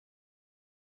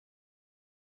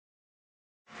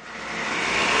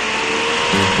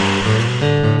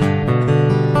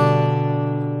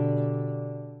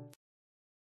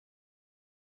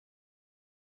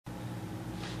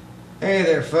Hey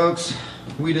there folks,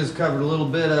 we just covered a little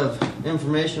bit of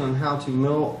information on how to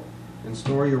mill and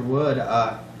store your wood,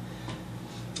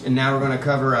 and now we're going to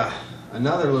cover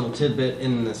another little tidbit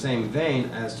in the same vein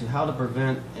as to how to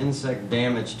prevent insect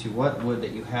damage to what wood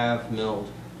that you have milled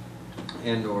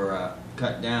and or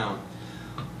cut down.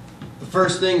 The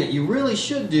first thing that you really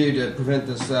should do to prevent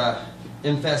this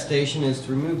infestation is to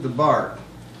remove the bark.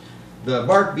 The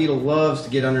bark beetle loves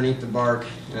to get underneath the bark,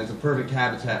 and it's a perfect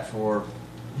habitat for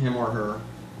him or her.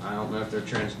 I don't know if they're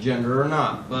transgender or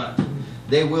not, but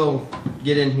they will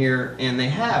get in here, and they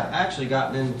have actually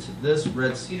gotten into this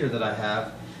red cedar that I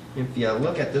have. If you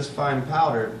look at this fine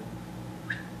powder,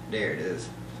 there it is.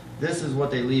 This is what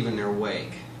they leave in their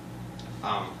wake.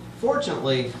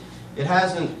 Fortunately, it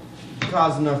hasn't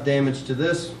caused enough damage to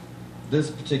this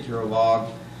particular log,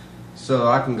 so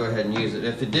I can go ahead and use it.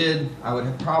 If it did, I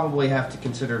would probably have to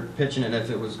consider pitching it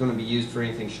if it was going to be used for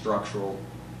anything structural.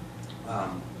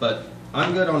 But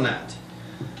I'm good on that.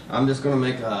 I'm just going to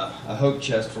make a hope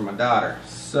chest for my daughter.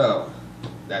 So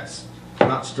that's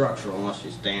not structural unless she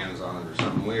stands on it or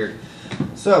something weird.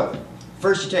 So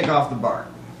first you take off the bark.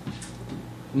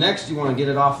 Next you want to get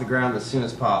it off the ground as soon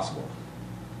as possible.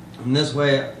 And this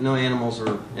way no animals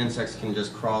or insects can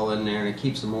just crawl in there, and it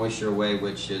keeps the moisture away,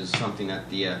 which is something that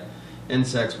the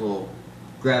insects will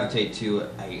gravitate to,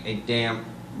 a damp,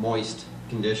 moist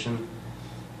condition,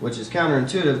 which is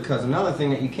counterintuitive, because another thing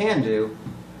that you can do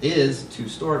is to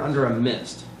store it under a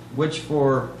mist, which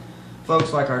for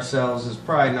folks like ourselves is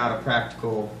probably not a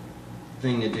practical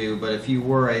thing to do, but if you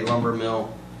were a lumber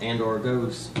mill and or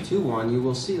goes to one, you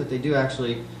will see that they do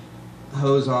actually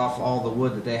hose off all the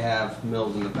wood that they have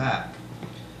milled in the back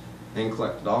and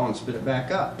collect it all and spit it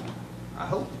back up, I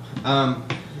hope.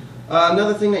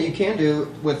 Another thing that you can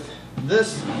do with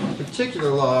this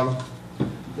particular log,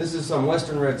 this is some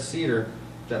western red cedar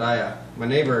that my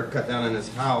neighbor cut down in his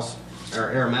house,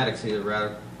 or aromatic cedar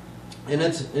rather, and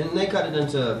they cut it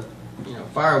into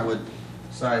firewood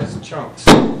sized chunks.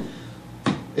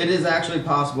 It is actually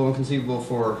possible and conceivable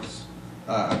for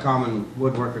a common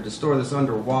woodworker to store this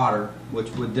underwater, which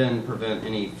would then prevent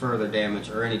any further damage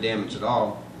or any damage at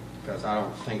all, because I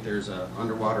don't think there's an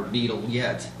underwater beetle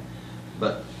yet,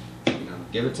 but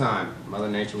give it time. Mother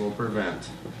Nature will prevent.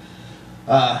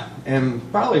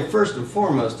 And probably first and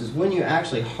foremost is when you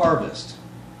actually harvest.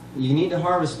 You need to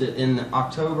harvest it in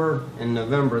October and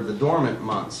November, the dormant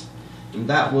months, and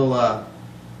that will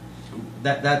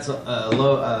that's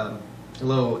a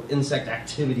low insect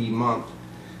activity month.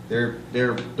 They're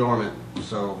dormant,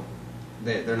 so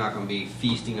they're not going to be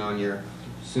feasting on your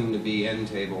soon-to-be end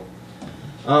table.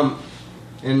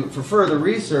 And for further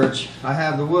research, I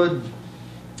have the Wood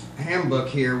Handbook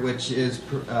here, which is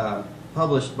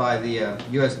published by the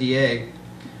USDA,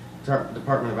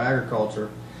 Department of Agriculture,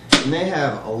 and they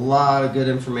have a lot of good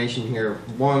information here.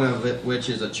 One of it, which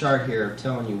is a chart here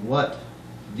telling you what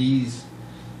these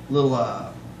little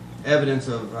evidence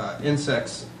of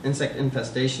insect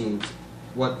infestations,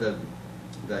 what the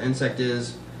insect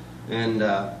is, and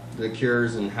the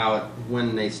cures, and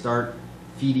when they start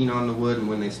feeding on the wood and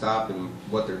when they stop, and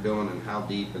what they're doing and how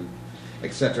deep, and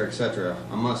etc., etc.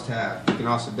 A must-have. You can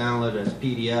also download it as a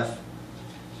PDF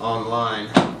online,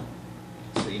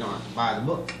 so you don't have to buy the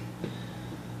book.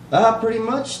 Pretty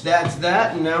much that's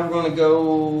that, and now we're going to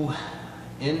go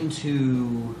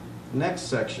into the next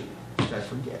section, which I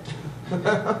forget.